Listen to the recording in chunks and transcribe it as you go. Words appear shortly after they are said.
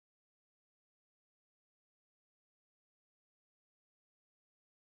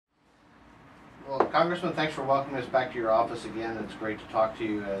Well, Congressman, thanks for welcoming us back to your office again. It's great to talk to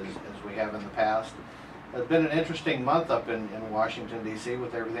you as we have in the past. It's been an interesting month up in Washington, D.C.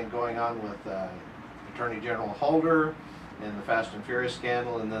 with everything going on with Attorney General Holder and the Fast and Furious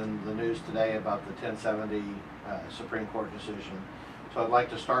scandal, and then the news today about the 1070 Supreme Court decision. So I'd like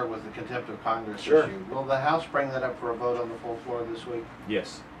to start with the Contempt of Congress issue. Will the House bring that up for a vote on the full floor this week?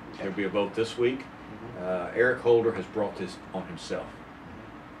 Yes. Okay. There'll be a vote this week. Eric Holder has brought this on himself.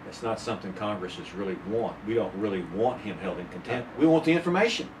 It's not something Congress is really want. We don't really want him held in contempt. We want the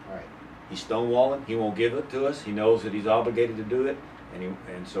information. Right. He's stonewalling. He won't give it to us. He knows that he's obligated to do it,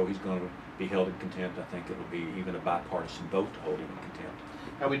 and so he's going to be held in contempt. I think it will be even a bipartisan vote to hold him in contempt.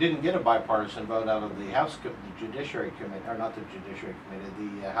 Now, we didn't get a bipartisan vote out of the House Judiciary Committee, or not the Judiciary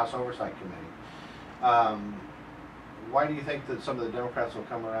Committee, the House Oversight Committee. Why do you think that some of the Democrats will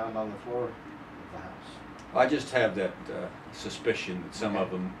come around on the floor of the House? I just have that suspicion that some of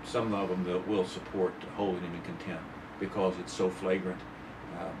them will support holding him in contempt because it's so flagrant.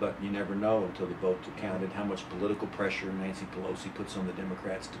 But you never know until the votes are counted how much political pressure Nancy Pelosi puts on the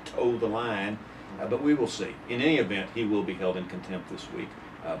Democrats to toe the line. But we will see. In any event, he will be held in contempt this week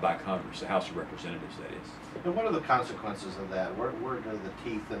by Congress, the House of Representatives, that is. And what are the consequences of that? Where are the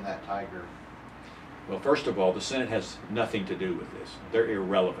teeth in that tiger? Well, first of all, the Senate has nothing to do with this. They're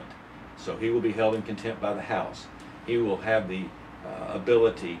irrelevant. So he will be held in contempt by the House. He will have the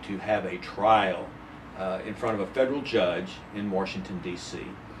ability to have a trial in front of a federal judge in Washington, D.C.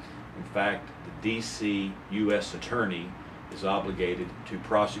 In fact, the D.C. U.S. Attorney is obligated to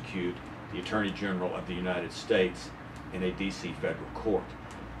prosecute the Attorney General of the United States in a D.C. federal court.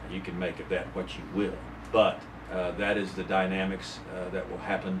 You can make of that what you will, but that is the dynamics that will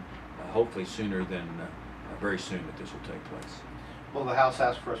happen hopefully sooner than very soon that this will take place. Will the House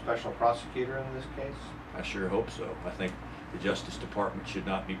ask for a special prosecutor in this case? I sure hope so. I think the Justice Department should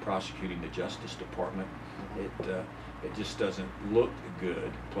not be prosecuting the Justice Department. It just doesn't look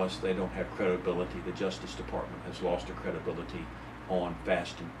good. Plus, they don't have credibility. The Justice Department has lost their credibility on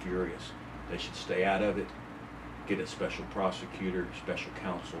Fast and Furious. They should stay out of it, get a special prosecutor, special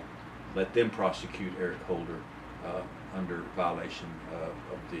counsel, let them prosecute Eric Holder under violation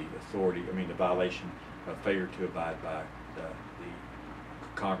of the authority, the violation of failure to abide by the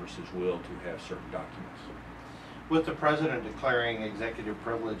Congress's will to have certain documents. With the President declaring executive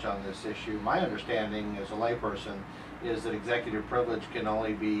privilege on this issue, my understanding as a layperson is that executive privilege can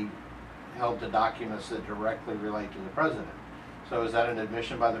only be held to documents that directly relate to the President. So is that an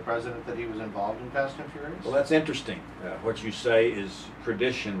admission by the President that he was involved in Fast and Furious? Well, that's interesting. What you say is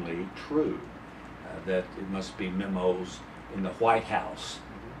traditionally true, that it must be memos in the White House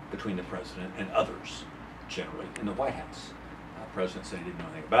between the President and others, generally in the White House. The President said he didn't know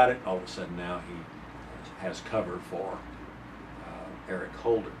anything about it. All of a sudden now he has cover for Eric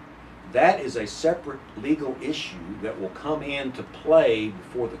Holder. That is a separate legal issue that will come into play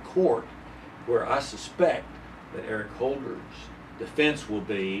before the court, where I suspect that Eric Holder's defense will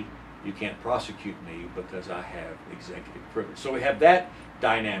be, you can't prosecute me because I have executive privilege. So we have that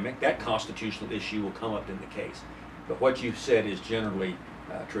dynamic, that constitutional issue will come up in the case. But what you've said is generally,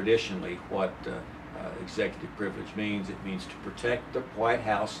 traditionally, what executive privilege means. It means to protect the White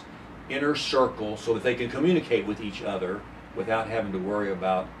House inner circle so that they can communicate with each other without having to worry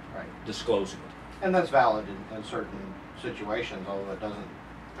about disclosing it. And that's valid in certain situations, although it doesn't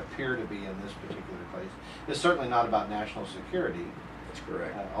appear to be in this particular case. It's certainly not about national security. That's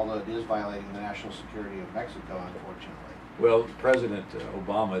correct. Although it is violating the national security of Mexico, unfortunately. Well, President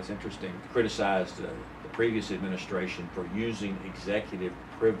Obama, it's interesting, criticized the previous administration for using executive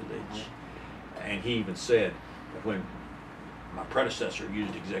privilege. And he even said that when my predecessor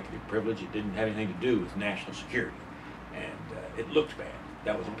used executive privilege, it didn't have anything to do with national security. And it looked bad.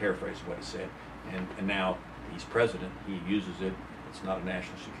 That was a paraphrase of what he said. And now he's president, he uses it. It's not a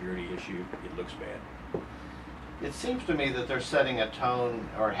national security issue. It looks bad. It seems to me that they're setting a tone,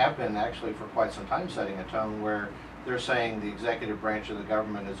 or have been actually for quite some time setting a tone, where they're saying the executive branch of the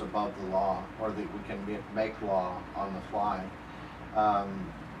government is above the law, or that we can make law on the fly.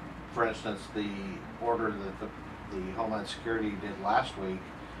 For instance, the order that the Homeland Security did last week,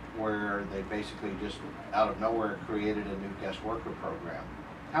 where they basically just out of nowhere created a new guest worker program.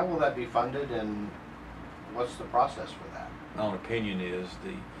 How will that be funded, and what's the process for that? My own opinion is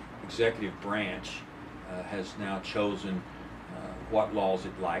the executive branch has now chosen what laws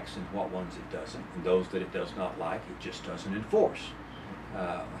it likes and what ones it doesn't, and those that it does not like, it just doesn't enforce.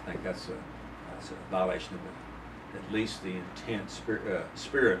 I think that's a violation of at least the intent,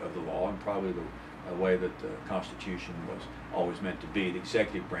 spirit of the law, and probably the way that the Constitution was always meant to be. The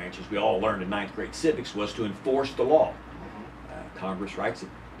executive branch, as we all learned in 9th grade civics, was to enforce the law. Congress writes it,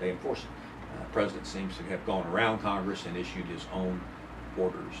 they enforce it. President seems to have gone around Congress and issued his own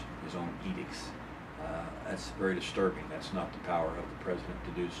orders, his own edicts. That's very disturbing. That's not the power of the President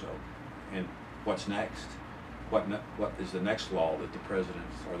to do so. And what's next? What is the next law that the President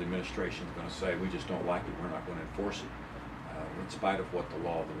or the administration is going to say, we just don't like it, we're not going to enforce it, in spite of what the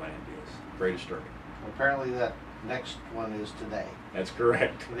law of the land is? Very disturbing. Apparently that next one is today. That's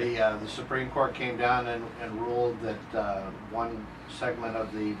correct. The Supreme Court came down and ruled that one segment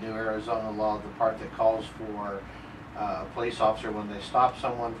of the new Arizona law, the part that calls for a police officer, when they stop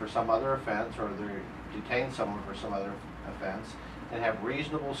someone for some other offense or they detain someone for some other offense and have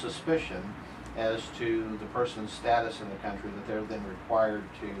reasonable suspicion as to the person's status in the country, that they're then required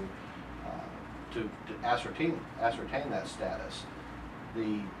to ascertain that status.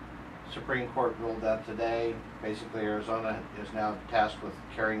 The Supreme Court ruled that today. Basically, Arizona is now tasked with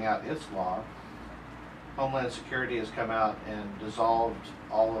carrying out its law. Homeland Security has come out and dissolved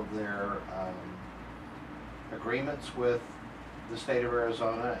all of their agreements with the state of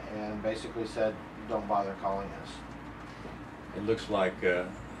Arizona and basically said, don't bother calling us. It looks like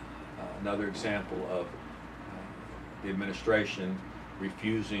another example of the administration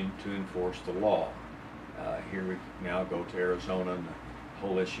refusing to enforce the law. Here we now go to Arizona and the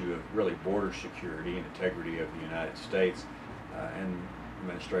whole issue of really border security and integrity of the United States, and the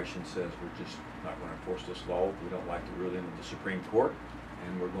administration says we're just not going to enforce this law. We don't like the ruling of the Supreme Court,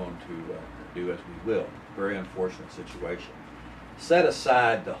 and we're going to do as we will. Very unfortunate situation. Set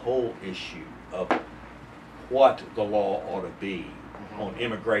aside the whole issue of what the law ought to be on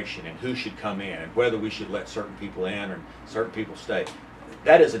immigration and who should come in and whether we should let certain people in or certain people stay.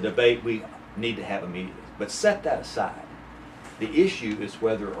 That is a debate we need to have immediately. But set that aside. The issue is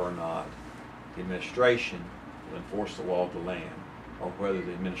whether or not the administration will enforce the law of the land or whether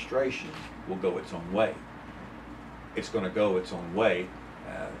the administration will go its own way. It's going to go its own way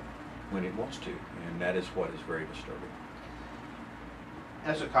when it wants to, and that is what is very disturbing.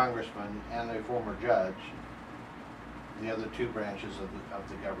 As a congressman and a former judge, the other two branches of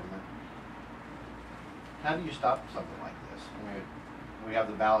the government, how do you stop something like this? I mean, we have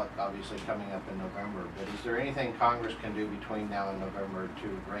the ballot obviously coming up in November, but is there anything Congress can do between now and November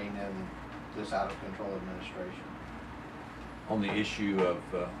to rein in this out of control administration? On the issue of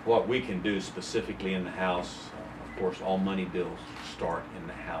what we can do specifically in the House, of course, all money bills start in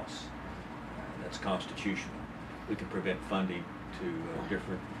the House. That's constitutional. We can prevent funding to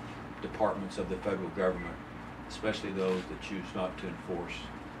different departments of the federal government, especially those that choose not to enforce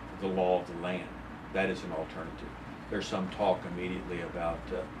the law of the land. That is an alternative. There's some talk immediately about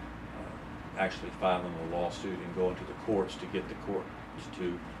actually filing a lawsuit and going to the courts to get the courts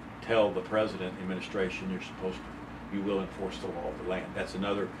to tell the president, the administration, you will enforce the law of the land. That's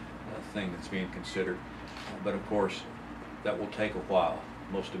another thing that's being considered. But of course, that will take a while.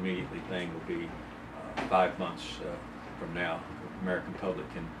 Most immediately thing will be 5 months from now. The American public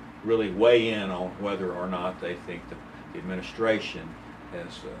can really weigh in on whether or not they think that the administration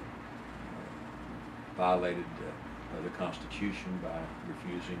has violated the Constitution by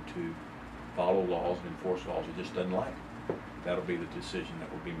refusing to follow laws and enforce laws it just doesn't like. That'll be the decision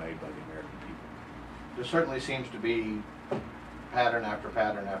that will be made by the American people. There certainly seems to be pattern after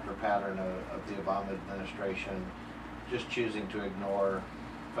pattern after pattern of the Obama administration just choosing to ignore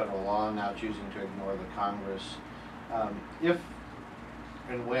federal law, now choosing to ignore the Congress. If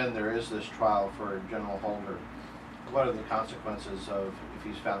and when there is this trial for General Holder, what are the consequences of if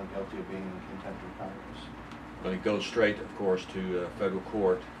he's found guilty of being in contempt of Congress? Well, it goes straight, of course, to federal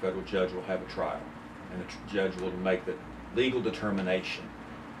court. The federal judge will have a trial, and the judge will make the legal determination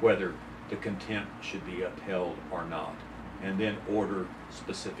whether the contempt should be upheld or not, and then order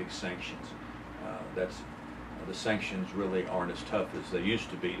specific sanctions. The sanctions really aren't as tough as they used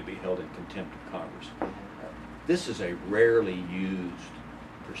to be held in contempt of Congress. This is a rarely used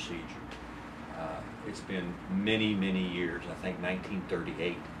procedure. It's been many, many years, I think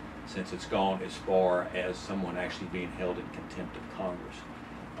 1938, since it's gone as far as someone actually being held in contempt of Congress.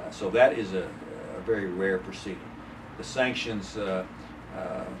 So that is a very rare proceeding. The sanctions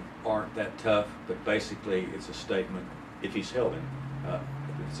aren't that tough, but basically it's a statement, if he's held in,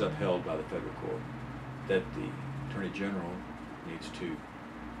 if it's upheld by the federal court, that the Attorney General needs to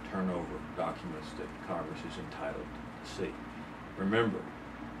turn over documents that Congress is entitled to see. Remember,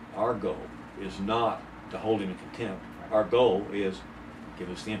 our goal is not to hold him in contempt. Our goal is give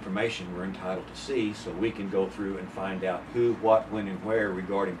us the information we're entitled to see so we can go through and find out who, what, when, and where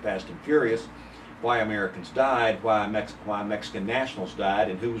regarding Fast and Furious, why Americans died, why Mexican nationals died,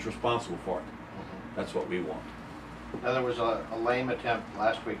 and who was responsible for it. That's what we want. Now, there was a lame attempt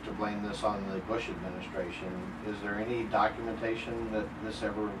last week to blame this on the Bush administration. Is there any documentation that this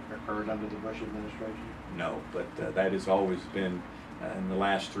ever occurred under the Bush administration? No, but that has always been, in the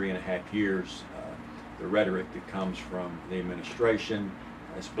last 3.5 years, the rhetoric that comes from the administration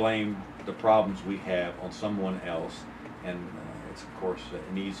has blamed the problems we have on someone else, and it's of course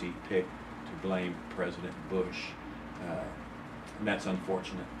an easy pick to blame President Bush, and that's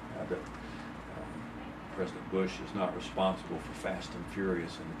unfortunate. President Bush is not responsible for Fast and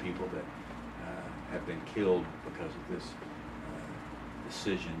Furious and the people that have been killed because of this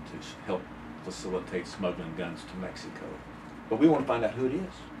decision to help facilitate smuggling guns to Mexico. But we want to find out who it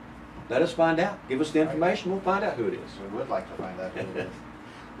is. Let us find out. Give us the information, we'll find out who it is. We would like to find out who it is.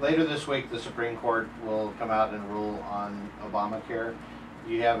 Later this week, the Supreme Court will come out and rule on Obamacare.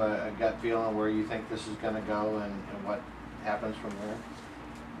 Do you have a gut feeling where you think this is going to go and what happens from there?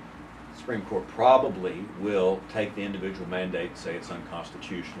 The Supreme Court probably will take the individual mandate and say it's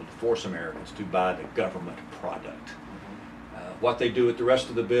unconstitutional to force Americans to buy the government product. What they do with the rest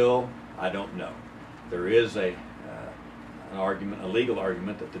of the bill, I don't know. There is an argument, a legal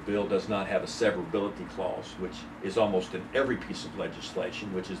argument, that the bill does not have a severability clause, which is almost in every piece of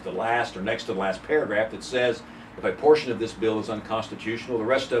legislation, which is the last or next to the last paragraph that says if a portion of this bill is unconstitutional, the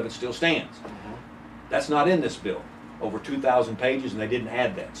rest of it still stands. That's not in this bill. Over 2,000 pages, and they didn't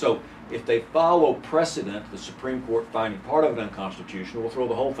add that. So if they follow precedent, the Supreme Court finding part of it unconstitutional will throw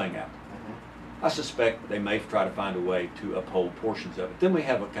the whole thing out. I suspect they may try to find a way to uphold portions of it. Then we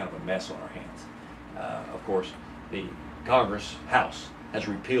have a kind of a mess on our hands. Of course, the Congress, House, has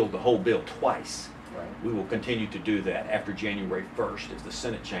repealed the whole bill twice. Right. We will continue to do that after January 1st. If the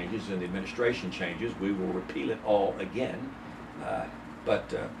Senate changes and the administration changes, we will repeal it all again.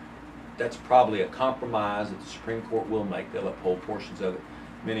 But that's probably a compromise that the Supreme Court will make. They'll uphold portions of it.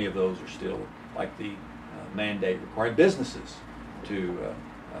 Many of those are still like the mandate requiring businesses to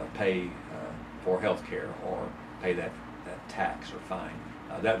pay for health care or pay that tax or fine.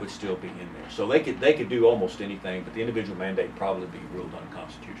 That would still be in there. So they could do almost anything, but the individual mandate would probably be ruled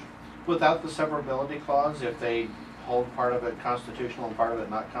unconstitutional. Without the severability clause, if they hold part of it constitutional and part of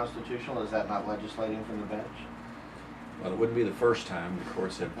it not constitutional, is that not legislating from the bench? Well, it wouldn't be the first time the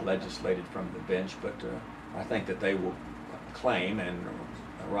courts have legislated from the bench, but I think that they will claim, and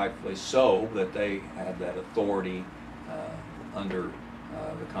rightfully so, that they have that authority under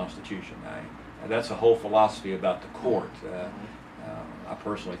the Constitution. That's a whole philosophy about the court. I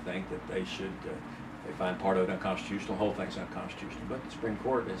personally think that they should, they find part of it unconstitutional, the whole thing's unconstitutional. But the Supreme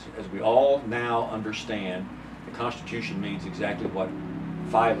Court, as we all now understand, the Constitution means exactly what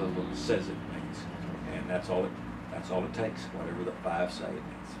 5 of them says it means, and that's all it takes, whatever the 5 say it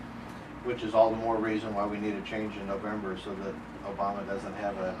means. Which is all the more reason why we need a change in November, so that Obama doesn't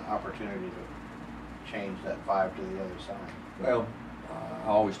have an opportunity to change that 5 to the other side. Well, I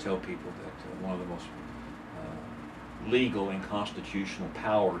always tell people that one of the most legal and constitutional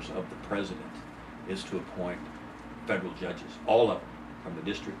powers of the president is to appoint federal judges, all of them, from the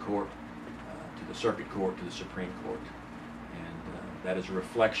district court to the circuit court to the Supreme Court. And that is a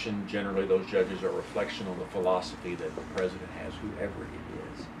reflection, generally those judges are a reflection on the philosophy that the president has, whoever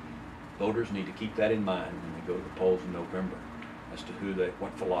it is. Voters need to keep that in mind when they go to the polls in November as to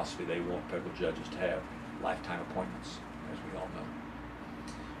what philosophy they want federal judges to have, lifetime appointments, as we all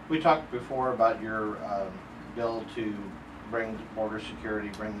know. We talked before about your bill to bring border security,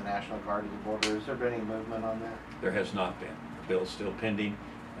 bring the National Guard to the border. Has there been any movement on that? There has not been. The bill is still pending.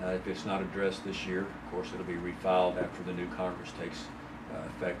 If it's not addressed this year, of course, it'll be refiled after the new Congress takes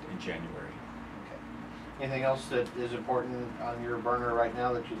effect in January. Okay. Anything else that is important on your burner right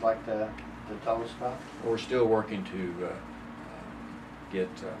now that you'd like to tell us about? We're still working to get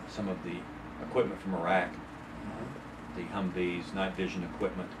some of the equipment from Iraq, the Humvees, night vision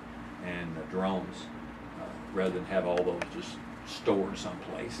equipment, and drones, rather than have all those just stored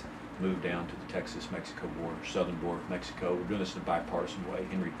someplace, moved down to the Texas-Mexico border, southern border of Mexico. We're doing this in a bipartisan way.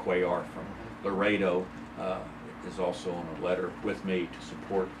 Henry Cuellar from Laredo is also on a letter with me to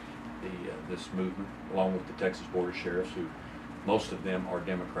support this movement, along with the Texas border sheriffs, who most of them are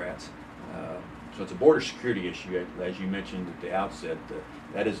Democrats. So it's a border security issue, as you mentioned at the outset.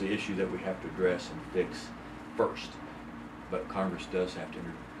 That is the issue that we have to address and fix first. But Congress does have to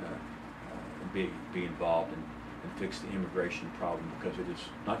be involved and fix the immigration problem, because it is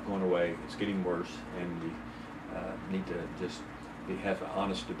not going away. It's getting worse, and we need to just have an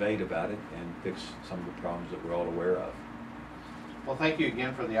honest debate about it and fix some of the problems that we're all aware of. Well, thank you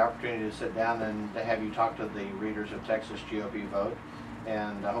again for the opportunity to sit down and to have you talk to the readers of Texas GOP Vote.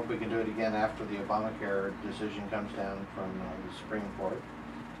 And I hope we can do it again after the Obamacare decision comes down from the Supreme Court.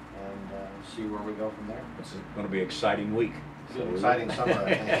 and see where we go from there. It's going to be an exciting week. It's an exciting summer,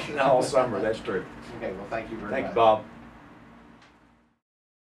 I think. All summer, that's true. Okay, well, thank you very much. Thank you, Bob.